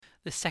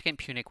The Second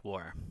Punic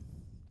War.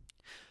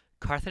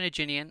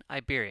 Carthaginian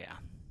Iberia.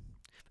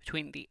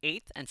 Between the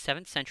 8th and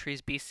 7th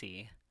centuries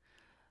BC,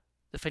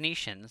 the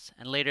Phoenicians,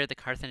 and later the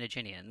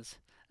Carthaginians,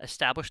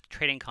 established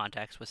trading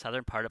contacts with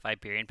southern part of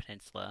Iberian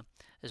Peninsula,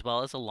 as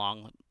well as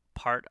along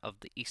part of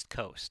the east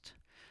coast.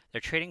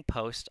 Their trading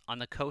posts on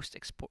the coast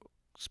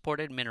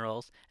exported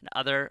minerals and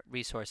other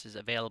resources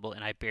available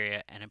in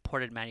Iberia and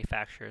imported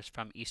manufactures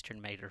from eastern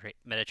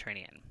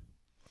Mediterranean.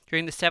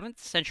 During the 7th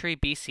century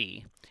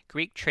BC,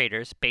 Greek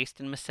traders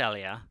based in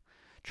Massalia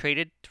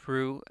traded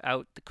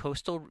throughout the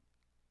coastal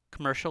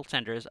commercial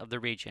centers of the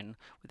region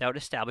without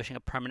establishing a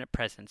permanent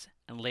presence,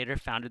 and later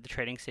founded the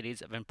trading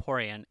cities of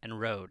Emporion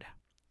and Rhodes.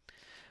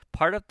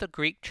 Part of the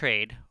Greek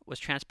trade was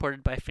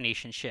transported by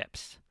Phoenician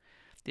ships.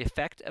 The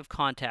effect of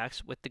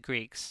contacts with the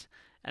Greeks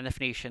and the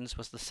Phoenicians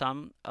was the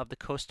sum of the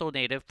coastal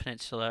native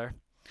peninsular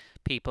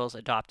peoples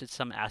adopted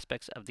some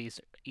aspects of these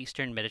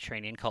eastern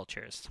Mediterranean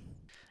cultures.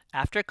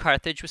 After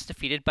Carthage was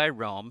defeated by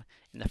Rome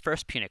in the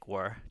First Punic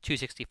War,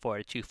 264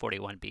 to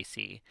 241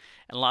 BC,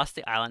 and lost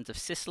the islands of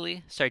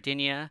Sicily,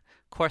 Sardinia,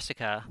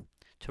 Corsica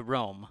to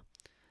Rome,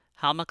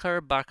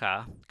 Hamilcar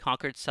Barca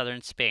conquered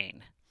southern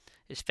Spain.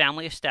 His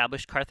family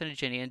established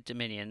Carthaginian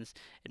dominions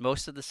in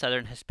most of the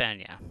southern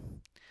Hispania.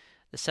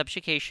 The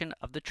subjugation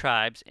of the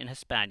tribes in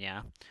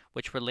Hispania,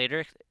 which were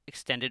later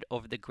extended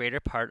over the greater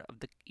part of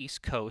the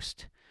east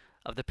coast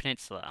of the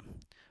peninsula,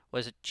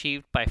 was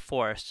achieved by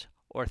force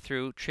or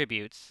through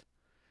tributes,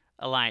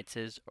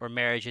 alliances, or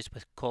marriages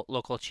with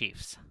local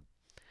chiefs.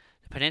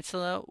 The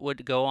peninsula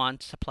would go on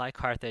to supply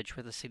Carthage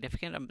with a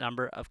significant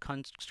number of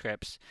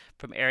conscripts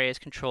from areas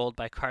controlled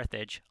by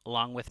Carthage,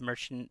 along with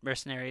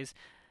mercenaries,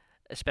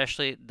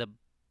 especially the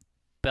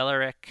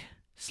Balearic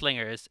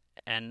slingers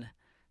and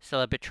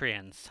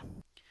Celebitrians.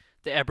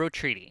 The Ebro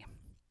Treaty.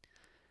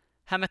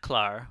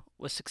 Hamilcar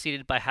was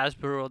succeeded by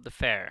Hasdrubal the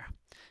Fair,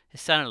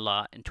 his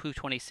son-in-law, in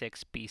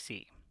 226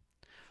 BC.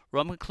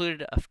 Rome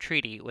concluded a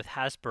treaty with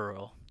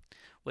Hasdrubal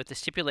with the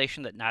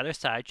stipulation that neither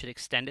side should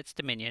extend its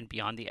dominion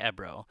beyond the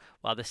Ebro,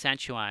 while the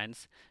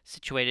Santuines,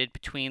 situated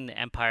between the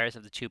empires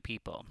of the two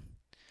people,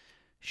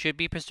 should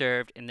be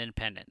preserved in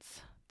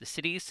independence. The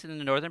cities in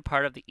the northern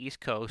part of the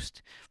east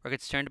coast were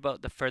concerned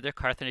about the further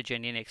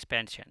Carthaginian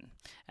expansion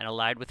and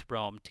allied with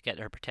Rome to get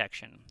her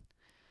protection.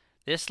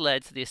 This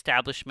led to the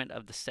establishment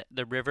of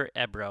the river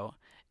Ebro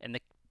and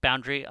the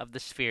boundary of the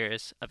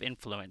spheres of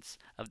influence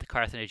of the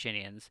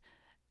Carthaginians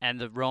and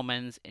the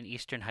Romans in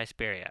eastern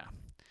Iberia.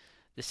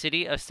 The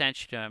city of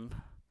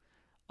Saguntum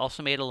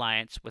also made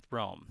alliance with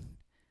Rome.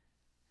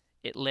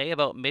 It lay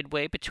about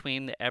midway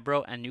between the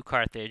Ebro and New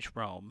Carthage,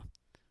 Rome.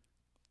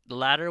 The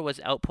latter was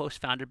an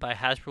outpost founded by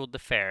Hasdrubal the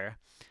Fair.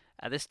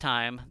 At this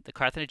time, the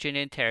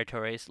Carthaginian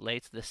territories lay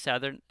to the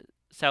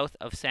south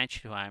of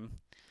Saguntum.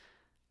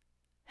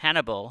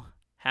 Hannibal,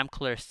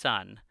 Hamilcar's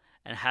son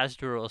and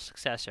Hasdrubal's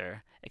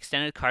successor,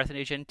 extended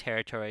Carthaginian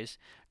territories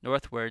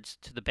northwards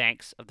to the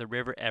banks of the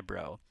river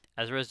Ebro.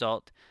 As a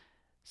result,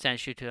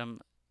 Saguntum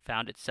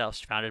found itself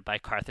surrounded by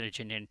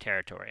Carthaginian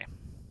territory.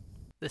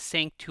 The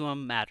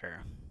Sanctum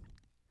Mater.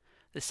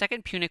 The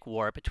Second Punic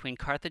War between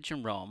Carthage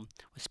and Rome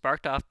was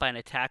sparked off by an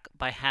attack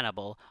by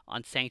Hannibal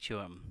on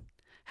Saguntum.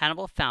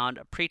 Hannibal found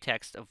a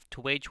pretext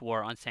to wage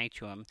war on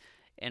Saguntum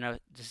in a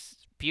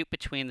dispute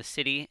between the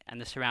city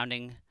and the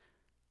surrounding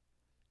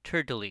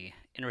Turduli.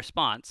 In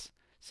response,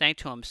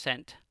 Saguntum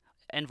sent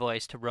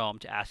envoys to Rome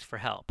to ask for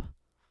help.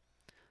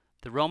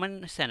 The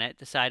Roman Senate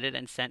decided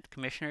and sent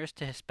commissioners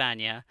to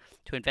Hispania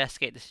to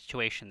investigate the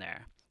situation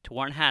there, to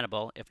warn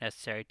Hannibal, if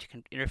necessary, to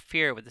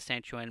interfere with the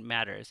Saguntian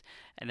matters,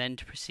 and then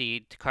to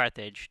proceed to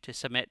Carthage to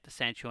submit the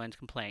Saguntian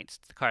complaints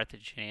to the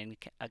Carthaginian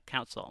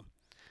council.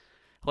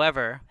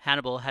 However,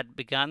 Hannibal had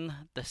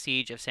begun the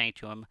siege of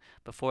Saguntum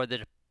before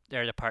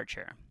their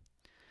departure.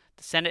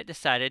 The Senate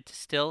decided to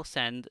still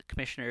send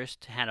commissioners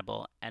to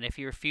Hannibal, and if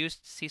he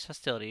refused to cease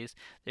hostilities,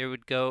 they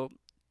would go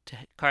to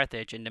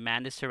Carthage and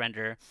demand his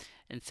surrender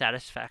in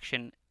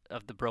satisfaction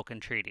of the broken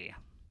treaty.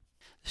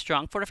 The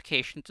strong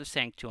fortifications of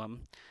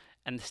Saguntum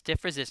and the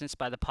stiff resistance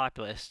by the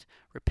populace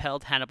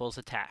repelled Hannibal's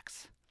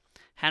attacks.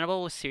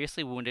 Hannibal was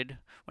seriously wounded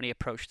when he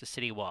approached the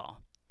city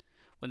wall.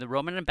 When the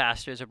Roman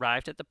ambassadors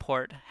arrived at the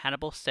port,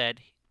 Hannibal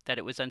said that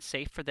it was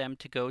unsafe for them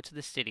to go to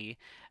the city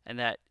and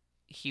that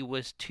he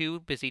was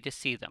too busy to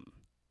see them.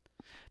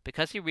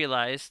 Because he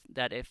realized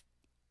that if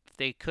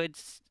they could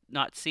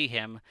not see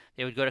him,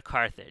 they would go to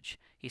Carthage,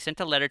 he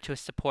sent a letter to his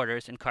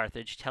supporters in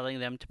Carthage telling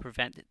them to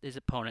prevent his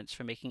opponents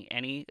from making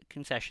any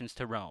concessions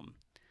to Rome.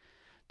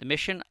 The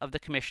mission of the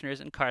commissioners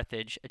in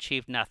Carthage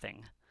achieved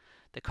nothing.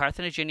 The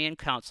Carthaginian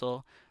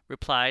council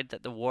replied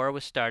that the war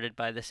was started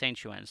by the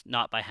Saguntians,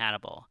 not by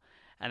Hannibal,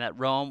 and that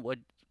Rome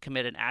would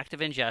commit an act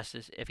of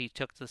injustice if he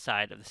took the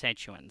side of the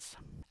Saguntians.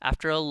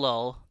 After a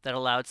lull that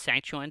allowed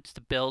Saguntians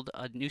to build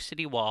a new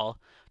city wall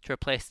to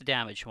replace the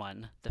damaged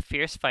one, the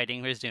fierce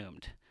fighting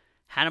resumed.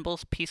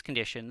 Hannibal's peace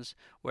conditions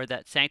were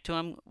that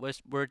Saguntum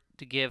were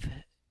to give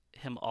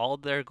him all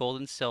their gold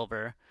and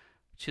silver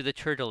to the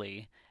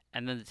Turduli,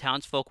 and then the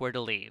townsfolk were to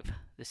leave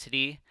the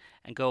city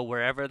and go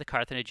wherever the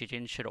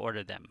Carthaginians should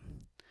order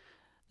them.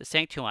 The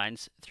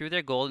Sanctuines threw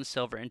their gold and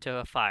silver into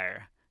a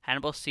fire.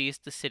 Hannibal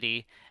seized the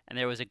city, and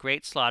there was a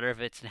great slaughter of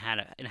its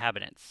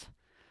inhabitants.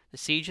 The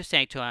siege of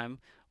Sanctuim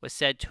was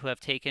said to have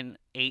taken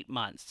 8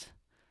 months.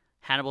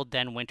 Hannibal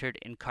then wintered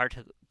in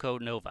Carthago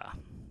Nova.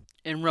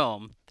 In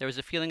Rome, there was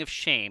a feeling of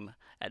shame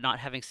at not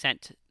having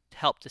sent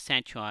help to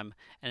Sanctuim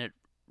and at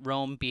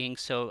Rome being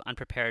so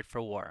unprepared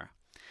for war.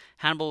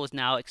 Hannibal was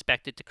now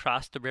expected to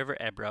cross the river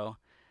Ebro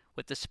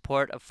with the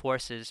support of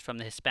forces from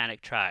the Hispanic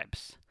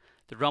tribes.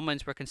 The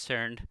Romans were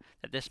concerned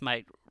that this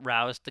might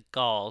rouse the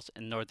Gauls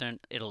in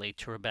northern Italy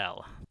to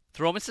rebel.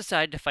 The Romans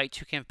decided to fight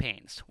 2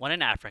 campaigns, one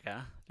in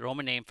Africa, the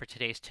Roman name for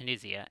today's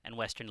Tunisia and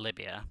western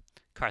Libya,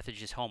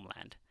 Carthage's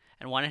homeland,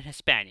 and one in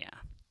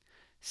Hispania.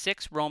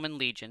 6 Roman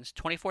legions,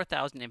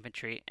 24,000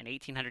 infantry and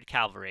 1,800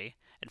 cavalry,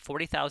 and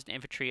 40,000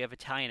 infantry of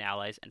Italian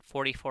allies and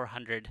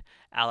 4,400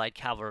 allied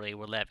cavalry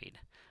were levied.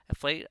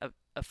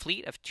 A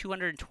fleet of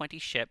 220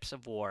 ships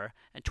of war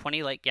and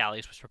 20 light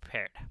galleys was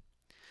prepared.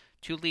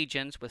 2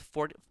 legions with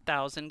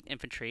 4,000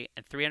 infantry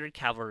and 300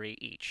 cavalry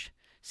each,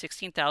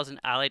 16,000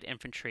 allied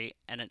infantry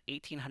and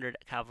 1,800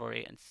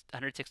 cavalry and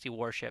 160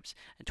 warships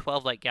and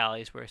 12 light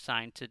galleys were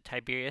assigned to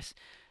Tiberius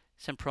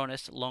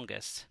Sempronius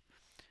Longus,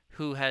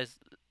 who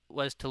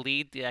was to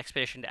lead the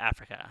expedition to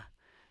Africa.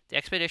 The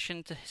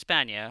expedition to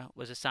Hispania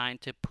was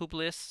assigned to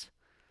Publius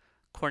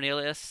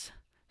Cornelius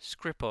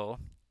Scrippo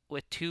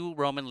with 2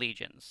 Roman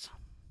legions,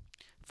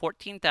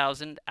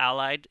 14,000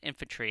 allied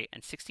infantry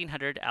and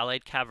 1,600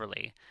 allied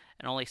cavalry,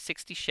 and only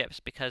 60 ships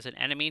because an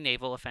enemy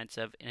naval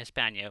offensive in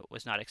Hispania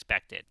was not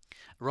expected.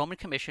 A Roman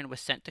commission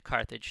was sent to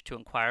Carthage to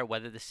inquire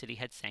whether the city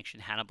had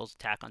sanctioned Hannibal's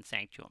attack on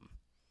Sanctuim.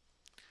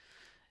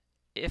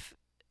 If,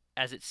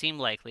 as it seemed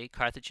likely,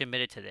 Carthage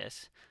admitted to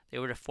this, they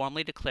were to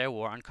formally declare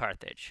war on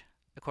Carthage.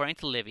 According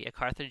to Livy, a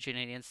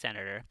Carthaginian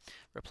senator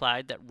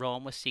replied that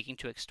Rome was seeking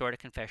to extort a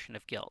confession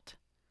of guilt.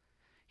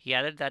 He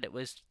added that it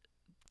was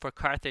for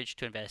Carthage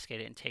to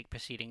investigate it and take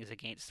proceedings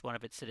against one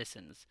of its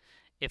citizens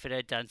if it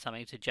had done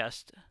something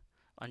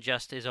on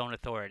his own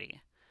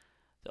authority.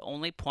 The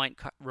only point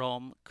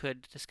Rome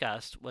could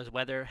discuss was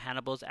whether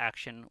Hannibal's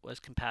action was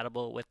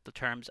compatible with the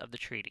terms of the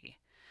treaty.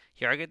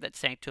 He argued that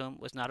Sanctuim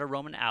was not a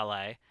Roman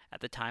ally at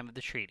the time of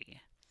the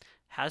treaty.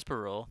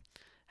 Hasbirul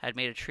had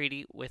made a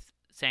treaty with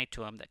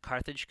Sanctuim that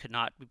Carthage could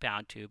not be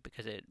bound to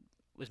because it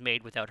was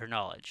made without her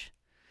knowledge.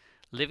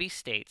 Livy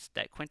states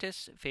that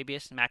Quintus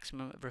Fabius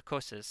Maximus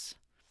Vercosus,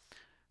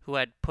 who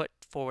had put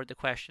forward the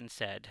question,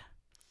 said,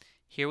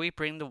 "Here we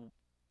bring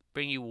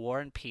you war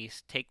and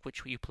peace, take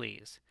which you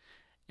please."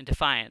 In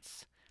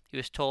defiance, he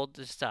was told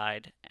to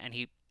decide, and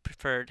he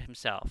preferred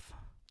himself.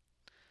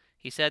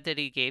 He said that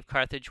he gave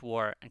Carthage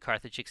war, and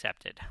Carthage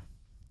accepted.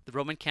 The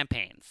Roman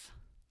campaigns.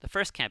 The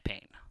first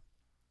campaign.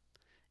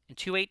 In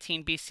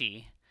 218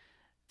 BC,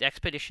 the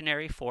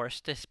expeditionary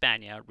force to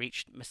Hispania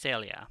reached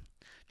Massalia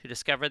to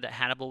discover that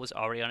Hannibal was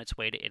already on its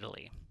way to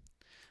Italy.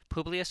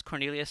 Publius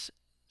Cornelius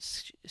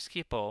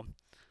Scipion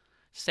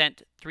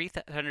sent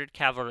 300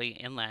 cavalry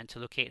inland to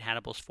locate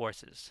Hannibal's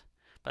forces.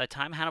 By the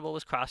time Hannibal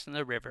was crossing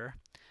the river,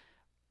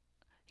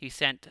 he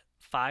sent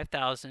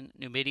 5,000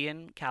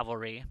 Numidian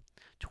cavalry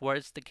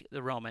towards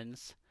the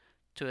Romans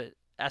to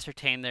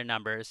ascertain their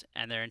numbers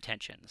and their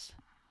intentions.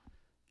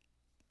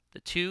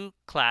 The two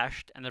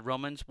clashed, and the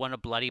Romans won a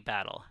bloody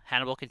battle.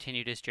 Hannibal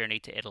continued his journey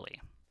to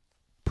Italy.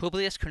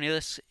 Publius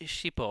Cornelius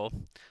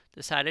Scipion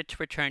decided to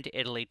return to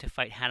Italy to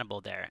fight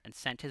Hannibal there, and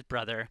sent his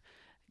brother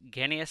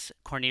Gnaeus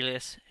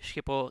Cornelius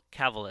Scipio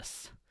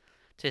Cavallus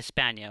to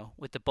Hispania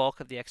with the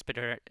bulk of the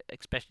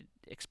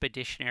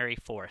expeditionary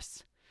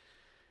force.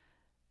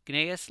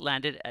 Gnaeus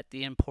landed at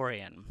the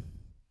Emporium.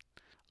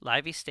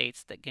 Livy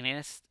states that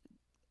Gnaeus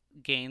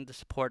gained the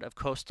support of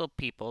coastal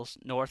peoples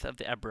north of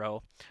the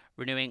Ebro,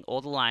 renewing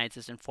old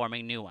alliances and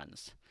forming new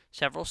ones.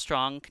 Several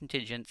strong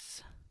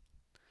contingents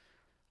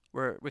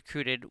were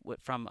recruited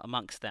from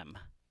amongst them.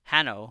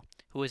 Hanno,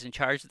 who was in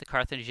charge of the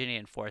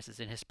Carthaginian forces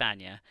in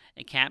Hispania,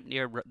 encamped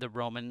near the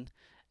Roman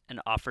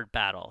and offered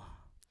battle.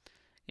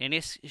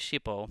 Gnaeus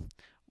Scipio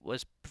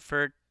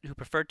who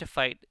preferred to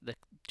fight the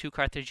two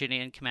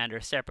Carthaginian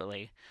commanders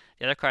separately.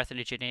 The other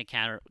Carthaginian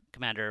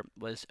commander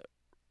was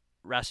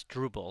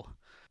Rasdrubal.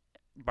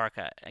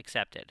 Barca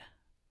accepted.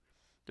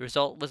 The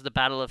result was the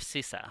Battle of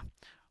Sissa,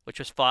 which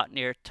was fought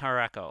near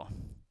Tarraco.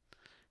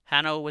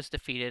 Hanno was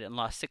defeated and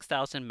lost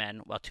 6,000 men,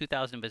 while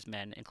 2,000 of his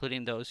men,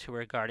 including those who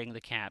were guarding the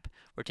camp,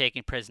 were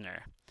taken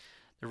prisoner.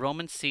 The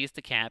Romans seized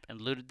the camp and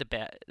looted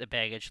the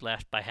baggage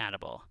left by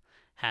Hanno,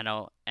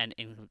 and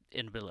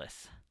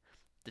Inbilis.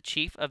 The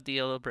chief of the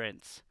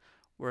Illyrians,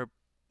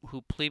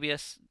 who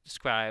Polybius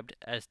described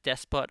as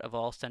despot of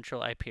all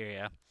central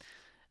Iberia,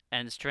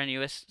 and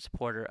strenuous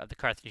supporter of the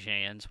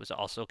Carthaginians, was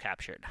also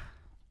captured.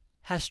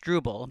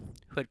 Hasdrubal,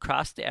 who had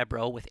crossed the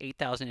Ebro with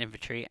 8,000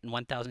 infantry and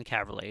 1,000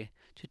 cavalry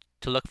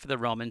to look for the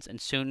Romans, and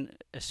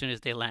as soon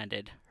as they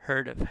landed,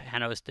 heard of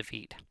Hanno's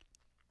defeat.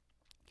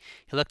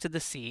 He looked at the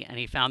sea, and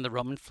he found the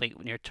Roman fleet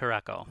near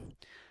Tarraco.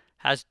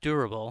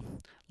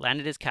 Hasdrubal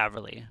landed his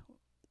cavalry,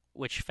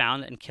 which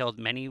found and killed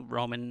many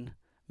Roman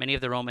many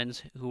of the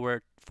Romans who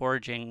were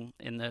foraging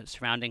in the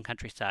surrounding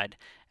countryside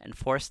and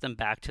forced them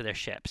back to their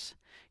ships.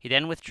 He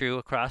then withdrew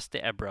across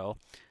the Ebro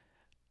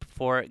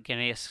before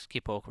Gnaeus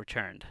Scipio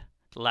returned.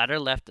 The latter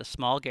left a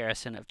small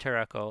garrison of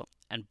Tarraco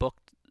and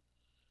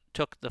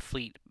took the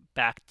fleet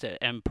back to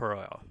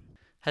Emperoio.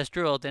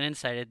 Hasdrubal then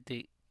incited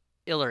the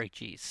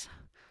Illyriges,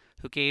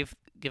 who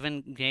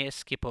given Gnaeus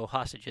Scipio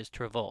hostages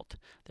to revolt.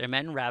 Their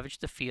men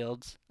ravaged the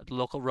fields of the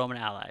local Roman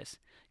allies.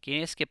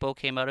 Gnaeus Scipio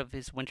came out of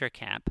his winter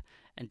camp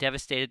and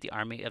devastated the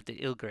army of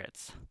the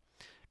Illyrites,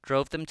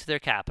 drove them to their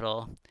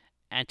capital,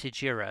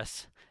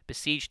 Antigyros,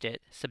 besieged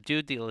it,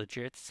 subdued the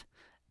Illyrites,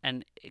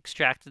 and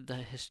extracted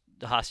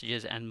the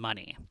hostages and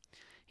money.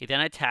 He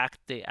then attacked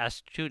the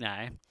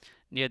Astuni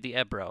near the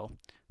Ebro,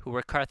 who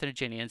were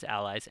Carthaginians'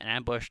 allies, and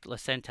ambushed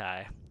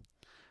Lacentii,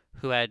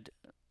 who had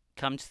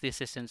come to the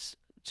assistance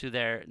to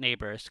their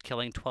neighbors,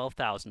 killing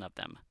 12,000 of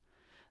them.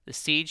 The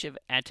siege of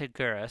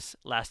Antigyros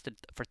lasted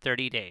for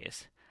 30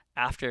 days.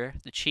 After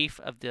the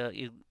chief of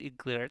the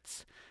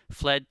Illyrites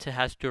fled to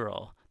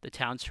Hasdrubal, the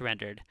town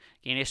surrendered.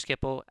 Gnaeus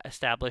Scipio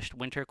established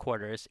winter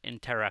quarters in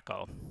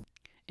Tarraco.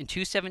 In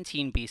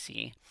 217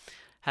 BC,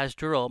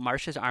 Hasdrubal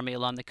marched his army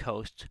along the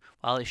coast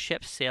while his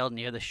ships sailed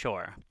near the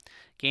shore.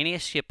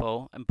 Gnaeus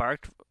Scipio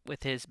embarked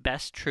with his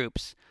best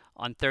troops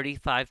on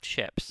 35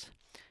 ships.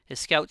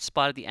 His scouts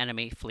spotted the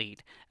enemy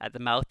fleet at the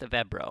mouth of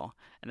Ebro,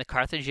 and the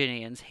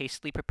Carthaginians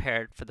hastily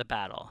prepared for the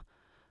battle.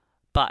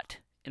 But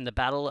in the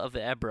battle of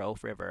the Ebro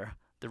River,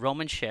 the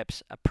Roman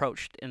ships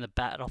approached in the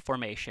battle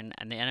formation,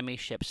 and the enemy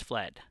ships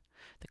fled.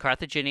 The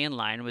Carthaginian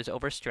line was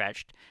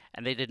overstretched,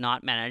 and they did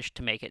not manage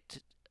to make it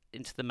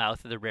into the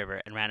mouth of the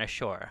river and ran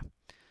ashore.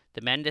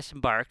 The men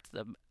disembarked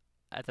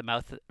at the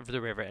mouth of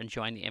the river and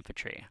joined the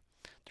infantry.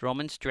 The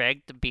Romans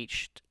dragged the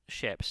beached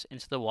ships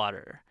into the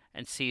water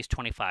and seized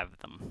 25 of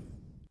them.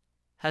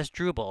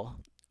 Hasdrubal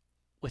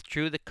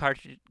withdrew the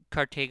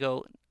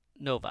Carthago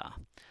Nova.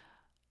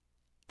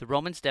 The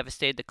Romans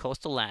devastated the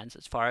coastal lands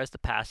as far as the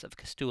pass of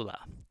Castula,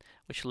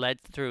 which led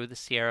through the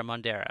Sierra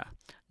Madera,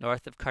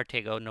 north of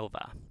Carthago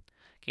Nova.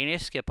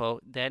 Gnaeus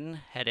Scipio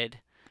then headed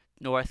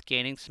north,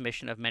 gaining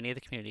submission of many of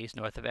the communities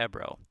north of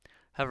Ebro.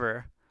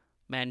 However,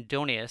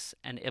 Mandonius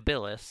and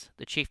Ibilus,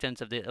 the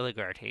chieftains of the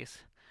Illyrites,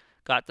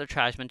 got their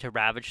tribesmen to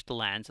ravage the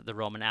lands of the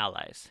Roman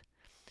allies.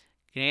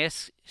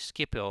 Gnaeus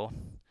Scipio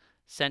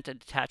sent a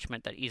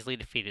detachment that easily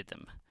defeated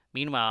them.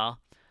 Meanwhile,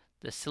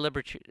 the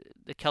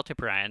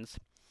Celtibrians,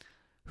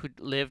 who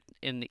lived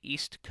in the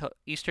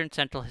eastern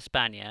central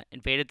Hispania,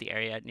 invaded the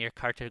area near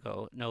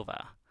Carthago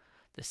Nova.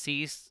 They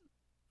seized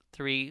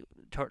 3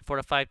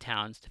 fortified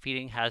towns,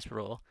 defeating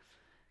Hasdrubal,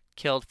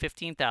 killed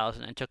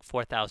 15,000 and took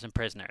 4,000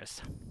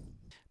 prisoners.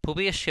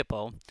 Publius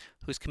Scipio,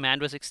 whose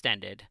command was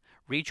extended,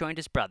 rejoined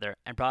his brother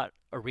and brought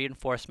a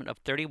reinforcement of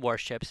 30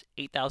 warships,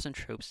 8,000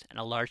 troops, and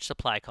a large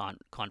supply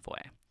convoy.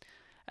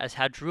 As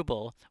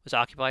Hasdrubal was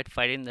occupied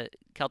fighting the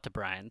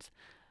Celtibrians,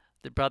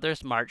 the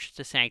brothers marched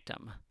to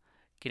Sanctum.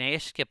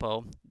 Gnaeus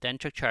Scipio then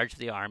took charge of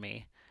the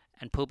army,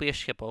 and Publius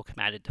Scipio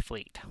commanded the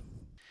fleet.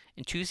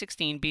 In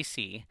 216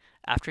 BC,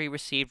 after he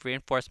received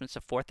reinforcements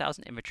of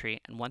 4,000 infantry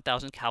and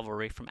 1,000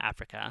 cavalry from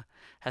Africa,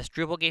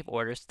 Hasdrubal gave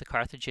orders to the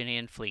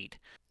Carthaginian fleet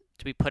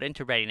to be put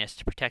into readiness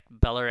to protect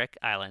Balearic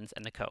Islands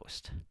and the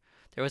coast.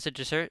 There was a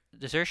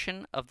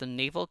desertion of the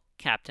naval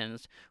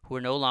captains who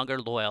were no longer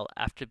loyal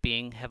after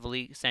being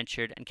heavily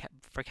censured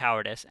for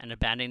cowardice and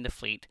abandoning the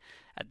fleet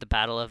at the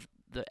Battle of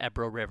the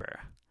Ebro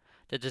River.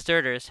 The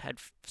deserters had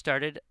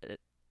started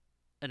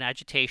an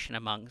agitation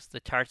amongst the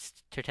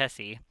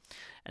Tartessi,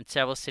 and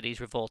several cities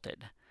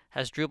revolted.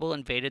 Hasdrubal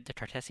invaded the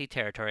Tartessi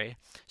territory,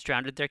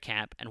 surrounded their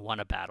camp, and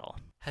won a battle.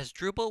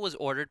 Hasdrubal was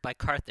ordered by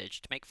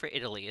Carthage to make for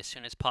Italy as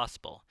soon as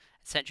possible,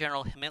 and sent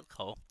General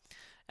Himilco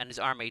and his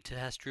army to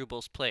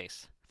Hasdrubal's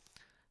place.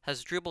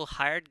 Hasdrubal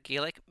hired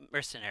Gallic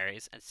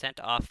mercenaries and sent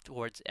off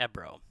towards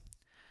Ebro.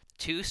 The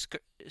two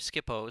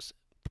Scipios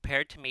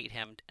prepared to meet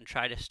him and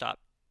try to stop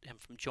him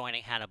from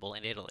joining Hannibal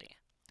in Italy.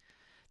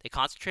 They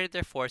concentrated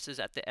their forces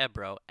at the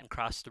Ebro and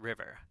crossed the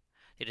river.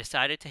 They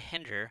decided to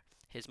hinder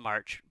his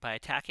march by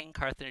attacking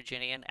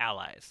Carthaginian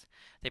allies.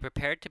 They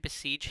prepared to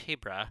besiege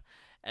Hebra,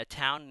 a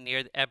town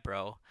near the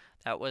Ebro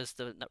that was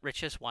the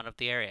richest one of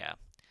the area.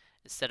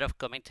 Instead of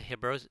coming to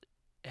Hebra's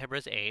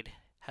aid,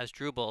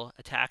 Hasdrubal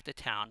attacked a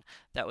town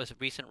that was a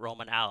recent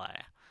Roman ally.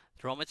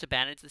 The Romans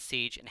abandoned the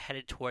siege and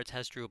headed towards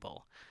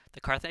Hasdrubal.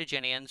 The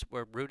Carthaginians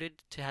were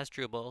routed to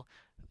Hasdrubal,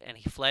 and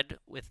he fled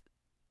with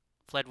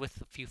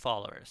a few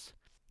followers.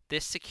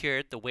 This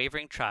secured the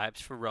wavering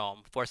tribes for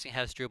Rome, forcing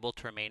Hasdrubal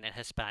to remain in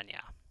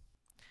Hispania.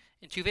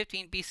 In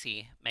 215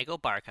 BC, Mago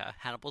Barca,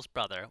 Hannibal's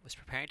brother, was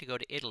preparing to go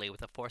to Italy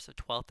with a force of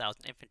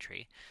 12,000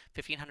 infantry,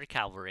 1,500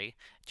 cavalry,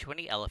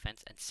 20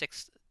 elephants, and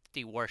 60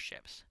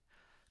 warships.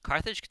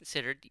 Carthage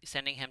considered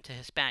sending him to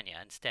Hispania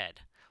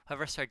instead.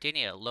 However,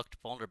 Sardinia looked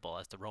vulnerable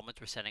as the Romans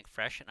were sending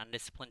fresh and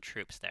undisciplined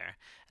troops there,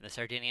 and the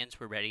Sardinians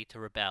were ready to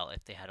rebel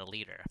if they had a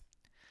leader.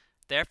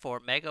 Therefore,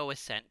 Mago was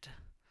sent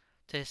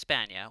to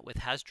Hispania, with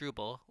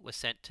Hasdrubal was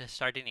sent to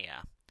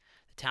Sardinia.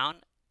 The town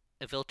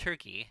of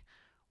Ilturgi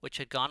which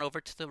had gone over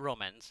to the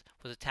Romans,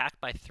 was attacked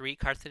by 3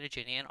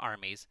 Carthaginian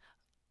armies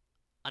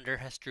under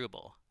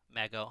Hasdrubal,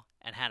 Mago,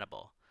 and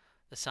Hannibal,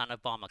 the son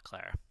of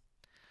Bomaclare.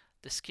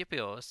 The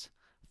Scipios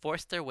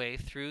forced their way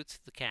through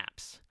to the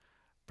camps,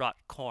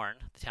 brought corn,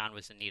 the town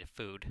was in need of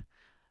food,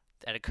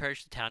 that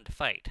encouraged the town to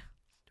fight.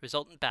 The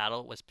resultant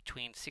battle was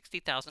between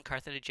 60,000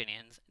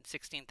 Carthaginians and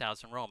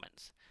 16,000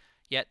 Romans,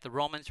 yet the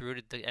Romans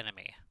routed the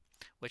enemy,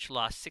 which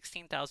lost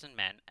 16,000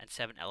 men and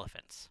 7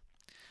 elephants.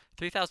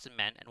 3,000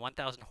 men and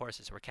 1,000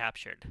 horses were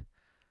captured.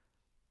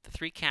 The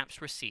 3 camps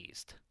were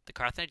seized. The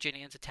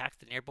Carthaginians attacked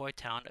the nearby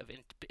town of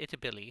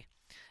Itabilli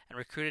and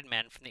recruited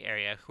men from the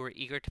area who were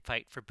eager to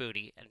fight for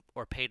booty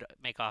or pay to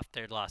make off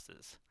their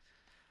losses.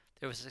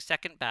 There was a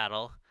second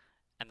battle,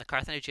 and the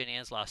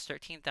Carthaginians lost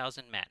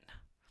 13,000 men.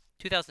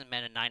 2,000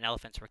 men and 9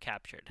 elephants were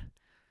captured.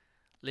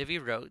 Livy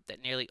wrote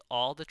that nearly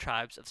all the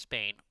tribes of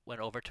Spain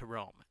went over to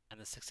Rome, and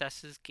the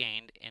successes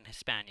gained in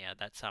Hispania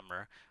that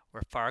summer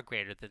were far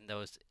greater than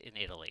those in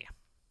Italy.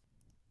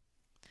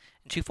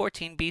 In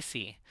 214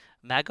 BC,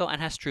 Mago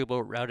and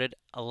Hasdrubal routed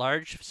a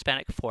large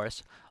Hispanic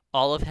force.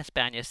 All of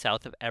Hispania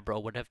south of Ebro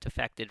would have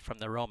defected from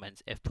the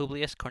Romans if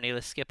Publius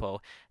Cornelius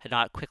Scipio had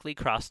not quickly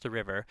crossed the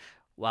river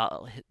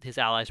while his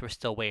allies were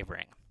still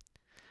wavering.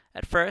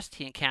 At first,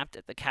 he encamped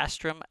at the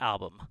Castrum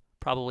Album,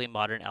 probably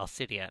modern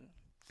Alcidian,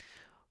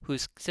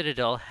 whose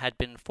citadel had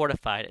been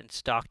fortified and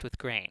stocked with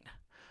grain.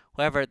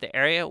 However, the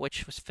area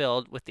which was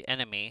filled with the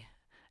enemy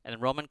and the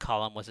Roman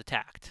column was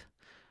attacked.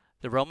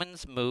 The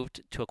Romans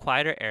moved to a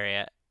quieter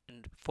area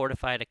and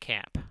fortified a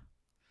camp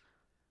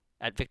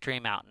at Victory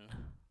Mountain.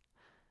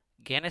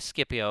 Gaius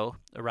Scipio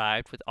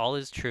arrived with all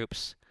his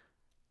troops.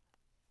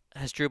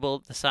 Hasdrubal,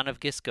 the son of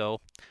Gisco,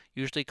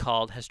 usually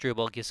called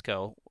Hasdrubal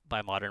Gisco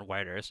by modern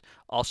writers,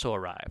 also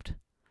arrived.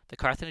 The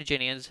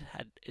Carthaginians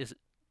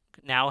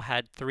now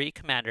had 3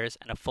 commanders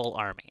and a full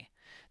army.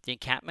 The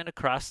encampment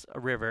across a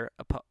river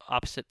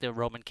opposite the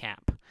Roman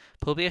camp.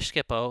 Publius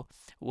Scipio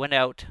went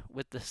out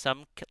with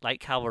some light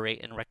cavalry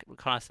in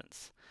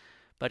reconnaissance,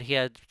 but he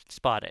had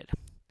spotted.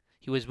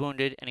 He was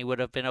wounded, and he would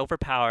have been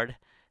overpowered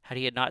had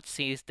he not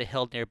seized the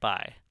hill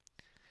nearby.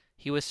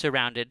 He was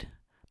surrounded,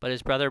 but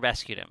his brother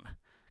rescued him.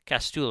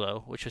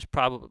 Castulo, which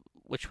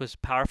was a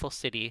powerful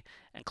city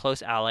and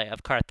close ally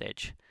of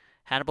Carthage.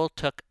 Hannibal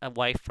took a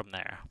wife from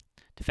there,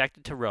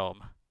 defected to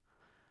Rome.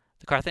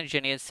 The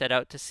Carthaginians set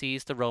out to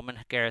seize the Roman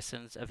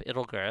garrisons of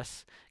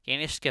Idalgurus.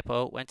 Gaius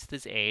Scipio went to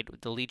his aid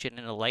with the legion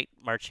in a light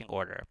marching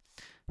order,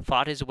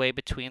 fought his way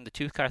between the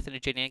 2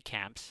 Carthaginian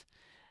camps,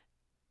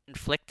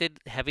 inflicted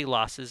heavy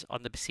losses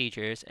on the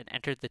besiegers, and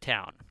entered the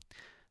town.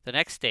 The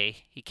next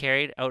day, he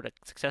carried out a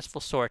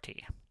successful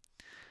sortie.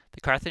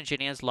 The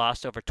Carthaginians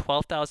lost over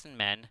 12,000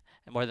 men,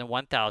 and more than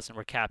 1,000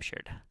 were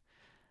captured.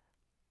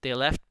 They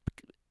left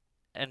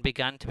and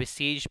begun to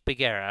besiege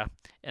Bagheera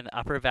in the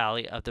upper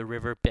valley of the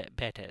river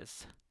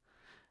Betes.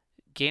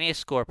 Gaius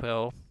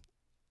Scipio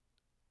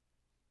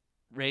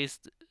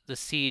raised the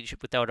siege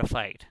without a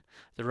fight.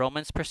 The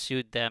Romans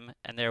pursued them,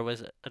 and there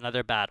was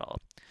another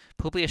battle.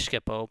 Publius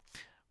Scipio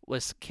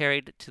was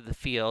carried to the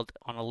field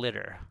on a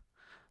litter.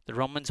 The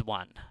Romans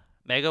won.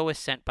 Mago was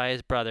sent by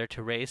his brother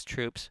to raise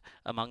troops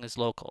among his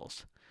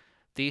locals.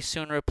 These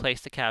soon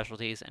replaced the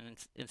casualties and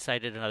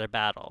incited another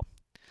battle.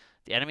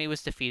 The enemy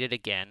was defeated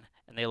again,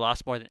 and they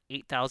lost more than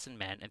 8,000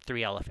 men and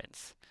 3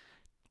 elephants.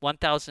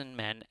 1,000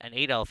 men and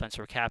 8 elephants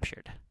were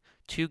captured.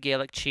 2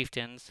 Gaelic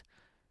chieftains,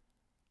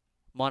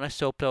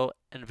 Monosopto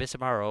and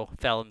Visamaro,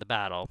 fell in the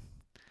battle.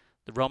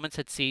 The Romans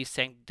had seized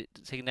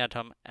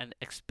Signetum and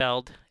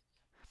expelled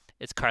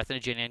its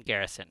Carthaginian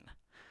garrison.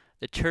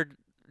 The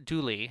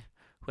Turduli,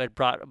 who had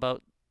brought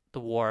about the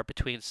war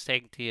between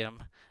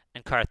Saguntum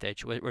and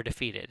Carthage, were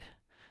defeated.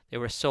 They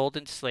were sold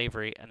into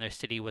slavery, and their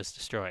city was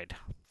destroyed.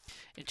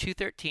 In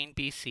 213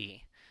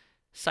 BC,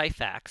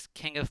 Syphax,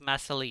 king of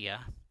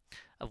Massalia,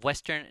 of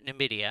western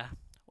Numidia,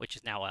 which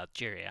is now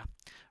Algeria,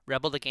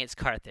 rebelled against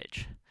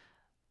Carthage.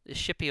 The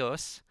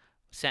Scipios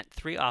sent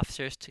 3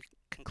 officers to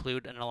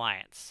conclude an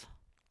alliance.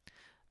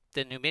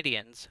 The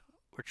Numidians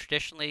were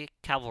traditionally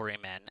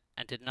cavalrymen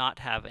and did not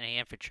have any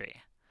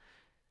infantry.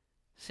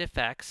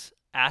 Syphax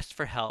asked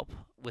for help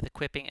with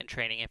equipping and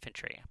training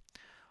infantry.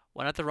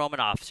 One of the Roman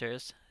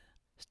officers,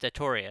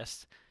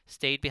 Statorius,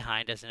 stayed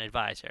behind as an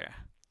advisor.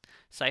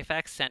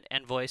 Syphax sent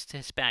envoys to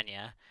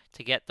Hispania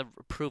to get the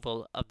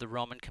approval of the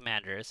Roman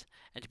commanders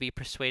and to be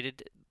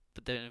persuaded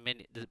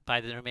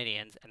by the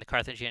Numidians and the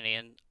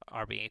Carthaginian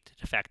army to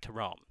defect to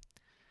Rome.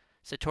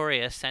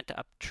 Sertorius sent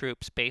up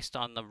troops based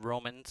on the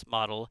Romans'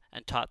 model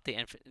and taught the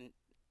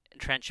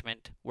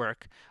entrenchment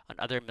work on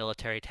other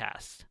military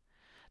tasks.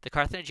 The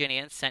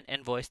Carthaginians sent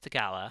envoys to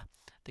Galla,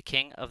 the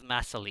king of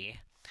Massalia,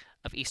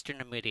 of eastern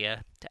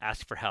Numidia, to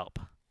ask for help.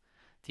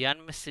 The young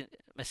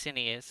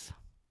Maecenas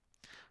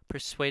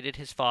persuaded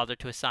his father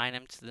to assign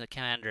him to the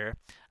commander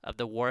of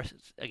the war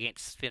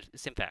against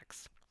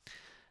Syphax.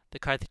 The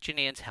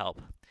Carthaginians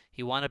helped.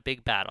 He won a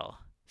big battle.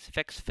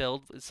 Syphax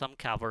filled with some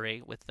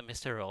cavalry with the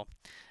Misero,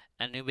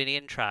 a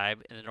Numidian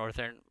tribe in the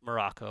northern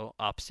Morocco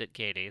opposite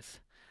Gades.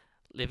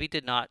 Livy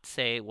did not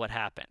say what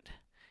happened.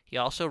 He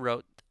also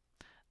wrote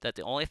that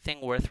the only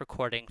thing worth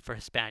recording for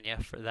Hispania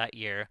for that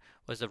year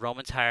was the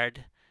Romans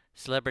hired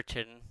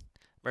Celebritan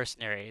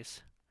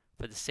mercenaries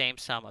for the same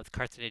sum of the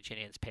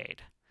Carthaginians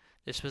paid.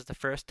 This was the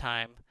first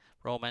time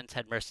Romans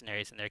had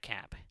mercenaries in their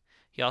camp.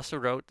 He also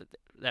wrote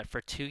that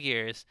for 2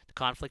 years the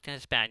conflict in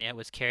Hispania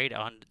was carried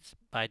on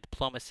by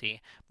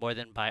diplomacy more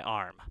than by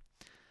arm.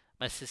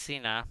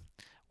 Massicina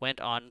went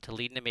on to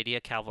lead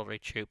Numidia cavalry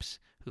troops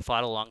who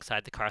fought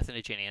alongside the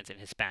Carthaginians in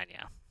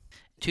Hispania.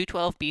 In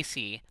 212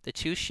 BC, the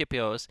two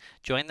Scipios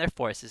joined their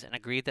forces and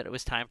agreed that it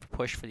was time to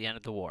push for the end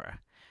of the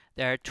war.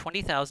 There are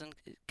 20,000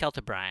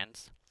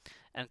 Celtibrians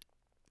and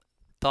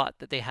thought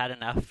that they had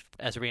enough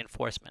as a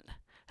reinforcement.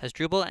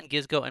 Hasdrubal and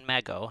Gisgo and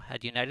Mago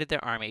had united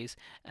their armies,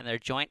 and their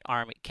joint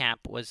army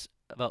camp was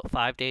about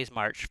 5 days'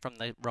 march from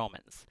the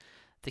Romans.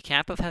 The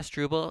camp of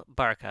Hasdrubal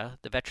Barca,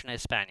 the veteran of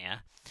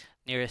Hispania,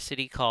 near a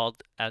city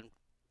called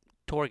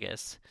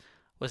Antorgis,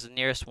 was the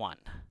nearest one.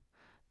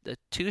 The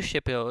two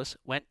Scipios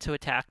went to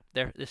attack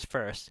this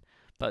first,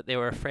 but they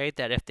were afraid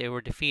that if they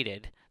were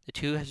defeated,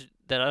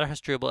 the other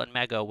Hasdrubal and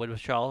Mago would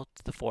withdraw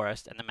to the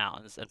forest and the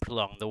mountains and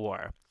prolong the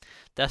war.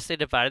 Thus they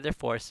divided their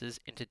forces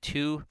into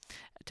two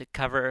to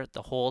cover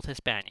the whole of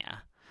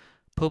Hispania.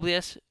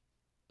 Publius,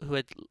 who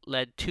had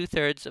led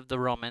 2/3 of the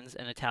Romans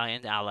and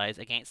Italian allies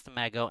against the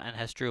Mago and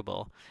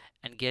Hasdrubal,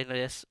 and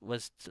Gillius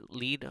was to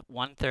lead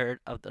 1/3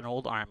 of an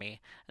old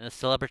army, and the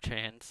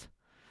Celebrians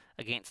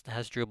against the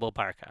Hasdrubal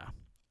Barca.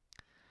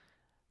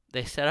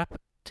 They set up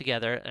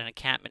together an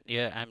encampment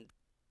near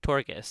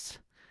Antorgis,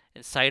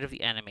 in sight of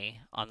the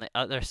enemy on the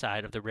other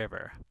side of the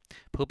river.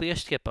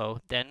 Publius Scipio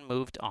then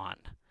moved on.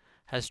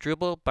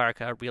 Hasdrubal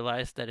Barca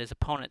realized that his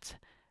opponents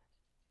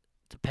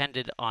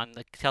depended on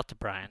the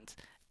Celtibrians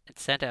and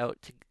sent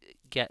out to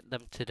get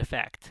them to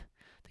defect.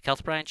 The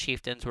Celtibrian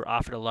chieftains were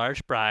offered a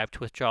large bribe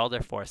to withdraw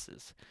their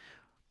forces.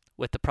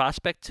 With the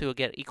prospect to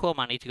get equal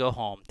money to go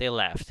home, they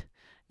left.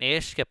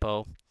 Gnaeus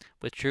Scipio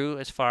withdrew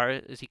as far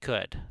as he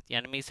could. The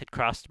enemies had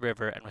crossed the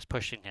river and was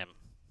pushing him.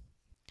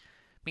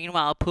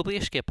 Meanwhile,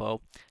 Publius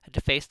Scipio had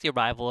to face the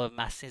arrival of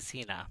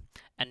Massicina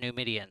and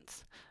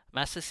Numidians.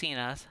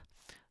 Massicina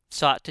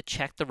sought to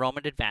check the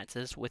Roman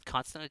advances with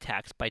constant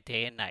attacks by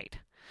day and night.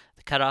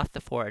 To cut off the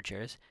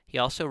foragers, he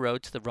also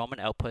rode to the Roman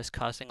outposts,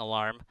 causing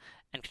alarm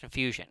and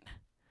confusion.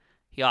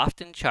 He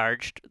often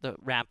charged the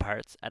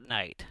ramparts at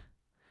night.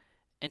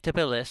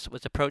 Intabilis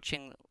was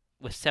approaching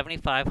with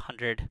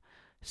 7,500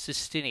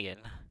 Sustinian,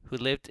 who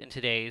lived in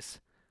today's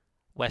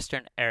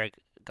western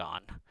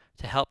Aragon,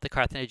 to help the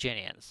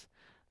Carthaginians.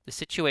 The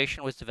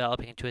situation was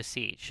developing into a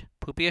siege.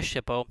 Publius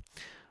Scipio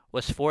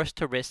was forced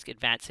to risk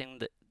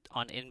advancing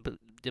on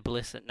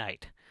Intabilis at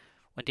night.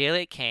 When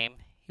daylight came,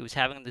 he was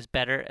having this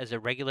better as a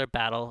regular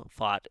battle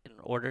fought in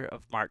order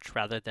of march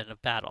rather than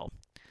of battle.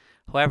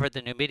 However,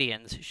 the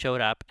Numidians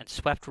showed up and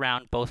swept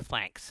round both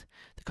flanks.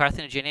 The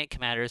Carthaginian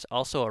commanders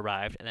also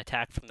arrived and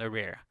attacked from the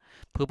rear.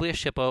 Publius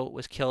Scipio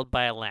was killed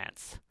by a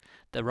lance.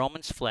 The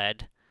Romans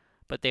fled,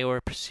 but they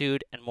were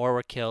pursued and more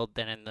were killed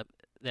than in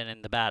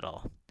the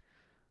battle.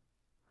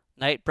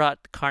 Night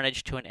brought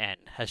carnage to an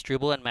end.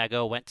 Hasdrubal and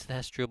Mago went to the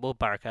Hasdrubal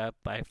Barca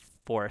by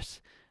force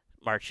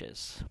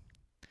marches.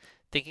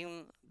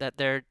 Thinking that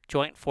their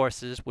joint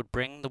forces would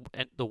bring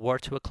the war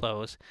to a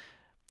close,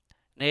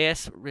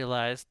 Gnaeus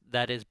realized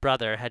that his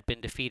brother had been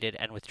defeated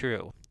and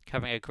withdrew,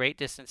 covering a great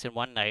distance in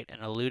one night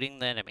and eluding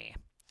the enemy.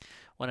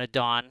 When at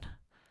dawn,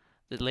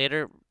 the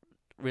latter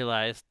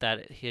realized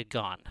that he had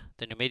gone.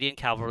 The Numidian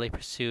cavalry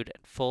pursued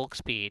at full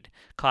speed,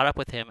 caught up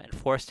with him, and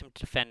forced him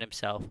to defend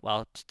himself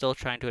while still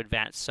trying to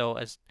advance so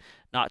as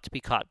not to be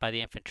caught by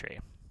the infantry.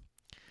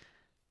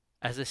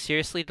 As this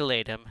seriously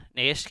delayed him,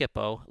 Gnaeus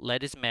Scipio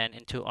led his men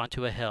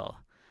onto a hill.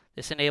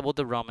 This enabled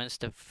the Romans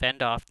to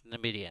fend off the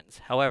Numidians.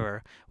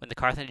 However, when the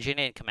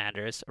Carthaginian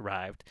commanders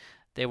arrived,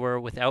 they were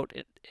without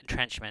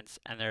entrenchments,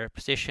 and their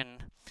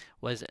position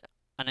was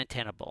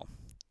unattainable.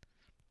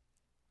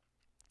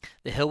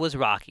 The hill was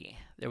rocky.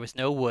 There was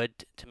no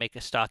wood to make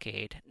a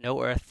stockade,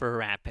 no earth for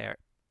a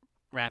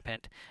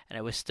rampant, and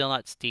it was still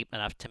not steep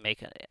enough to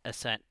make an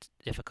ascent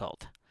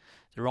difficult.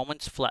 The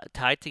Romans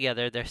tied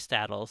together their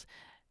saddles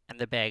and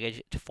the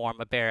baggage to form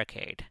a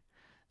barricade.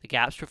 The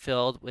gaps were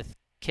filled with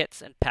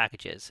kits and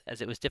packages,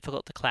 as it was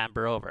difficult to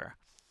clamber over.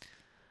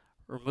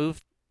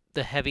 Remove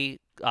the heavy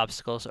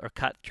obstacles or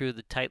cut through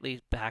the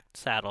tightly packed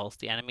saddles,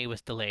 the enemy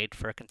was delayed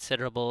for a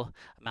considerable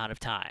amount of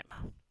time.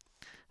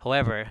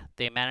 However,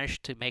 they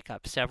managed to make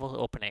up several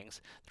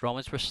openings. The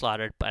Romans were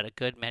slaughtered, but a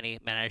good many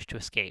managed to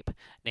escape.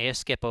 Gnaeus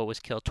Scipio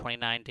was killed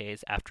 29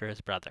 days after his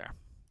brother.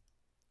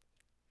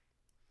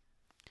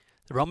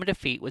 The Roman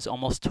defeat was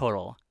almost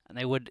total, and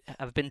they would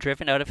have been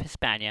driven out of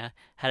Hispania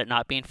had it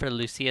not been for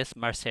Lucius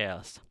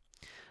Marcellus,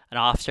 an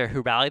officer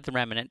who rallied the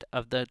remnant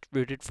of the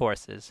routed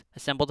forces,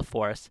 assembled a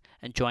force,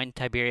 and joined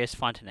Tiberius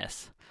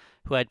Fontanus,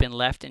 who had been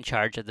left in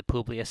charge of the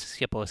Publius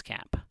Scipio's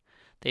camp.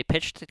 They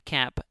pitched at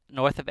camp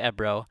north of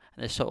Ebro,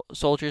 and the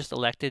soldiers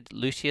elected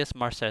Lucius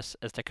Marcellus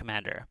as their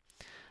commander.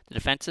 The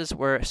defenses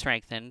were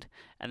strengthened,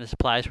 and the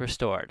supplies were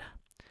stored.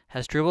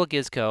 Hasdrubal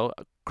Gisgo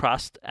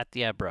crossed at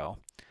the Ebro.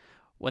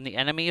 When the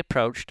enemy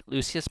approached,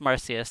 Lucius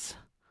Marcellus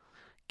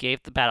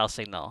gave the battle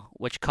signal,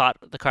 which caught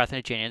the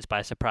Carthaginians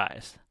by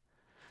surprise.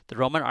 The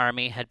Roman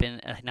army had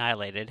been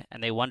annihilated,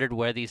 and they wondered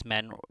where these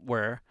men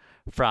were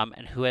from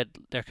and who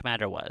their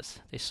commander was.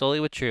 They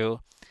slowly withdrew,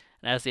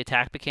 and as the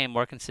attack became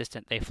more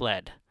consistent, they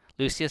fled.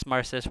 Lucius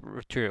Marsus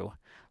withdrew.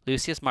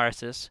 Lucius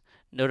Marsus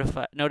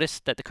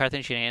noticed that the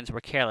Carthaginians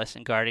were careless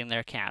in guarding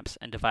their camps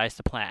and devised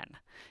a plan.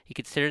 He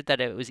considered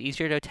that it was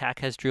easier to attack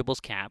Hasdrubal's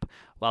camp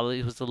while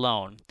he was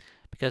alone,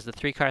 because the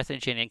 3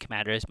 Carthaginian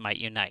commanders might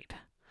unite.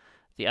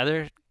 The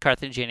other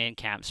Carthaginian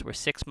camps were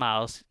 6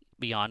 miles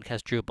beyond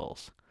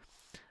Hasdrubal's.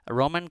 A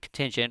Roman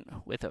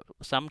contingent with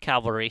some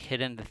cavalry hid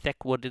in the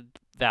thick wooded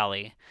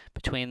valley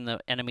between the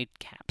enemy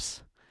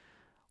camps,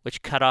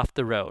 which cut off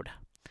the road.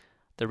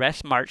 The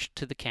rest marched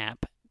to the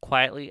camp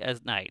quietly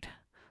as night.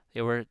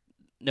 There were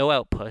no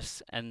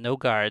outposts and no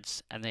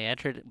guards, and they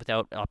entered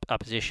without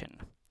opposition.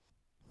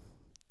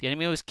 The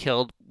enemy was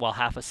killed while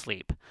half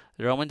asleep.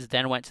 The Romans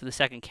then went to the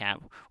second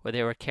camp, where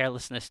they were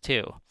carelessness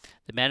too.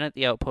 The men at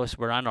the outposts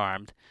were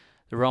unarmed.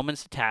 The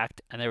Romans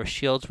attacked, and their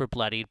shields were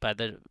bloodied by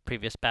the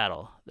previous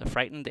battle. They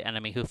frightened the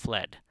enemy, who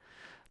fled.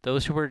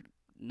 Those who were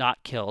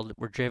not killed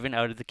were driven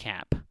out of the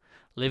camp.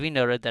 Livy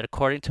noted that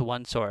according to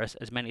one source,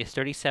 as many as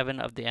 37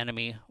 of the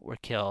enemy were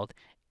killed,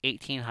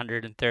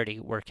 1,830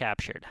 were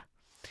captured.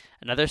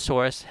 Another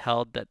source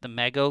held that the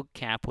Mago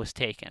camp was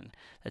taken,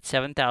 that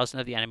 7,000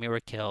 of the enemy were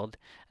killed,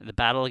 and the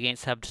battle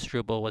against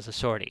Hasdrubal was a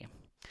sortie.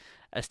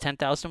 As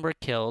 10,000 were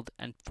killed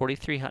and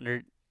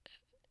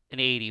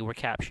 4,380 were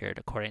captured,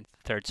 according to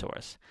the third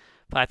source.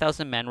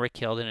 5,000 men were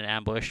killed in an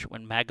ambush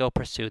when Mago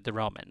pursued the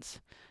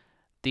Romans.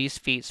 These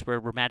feats were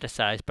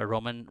romanticized by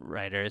Roman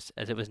writers,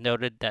 as it was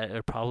noted that it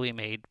was probably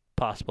made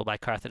possible by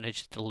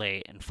Carthage's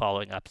delay in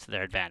following up to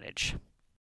their advantage.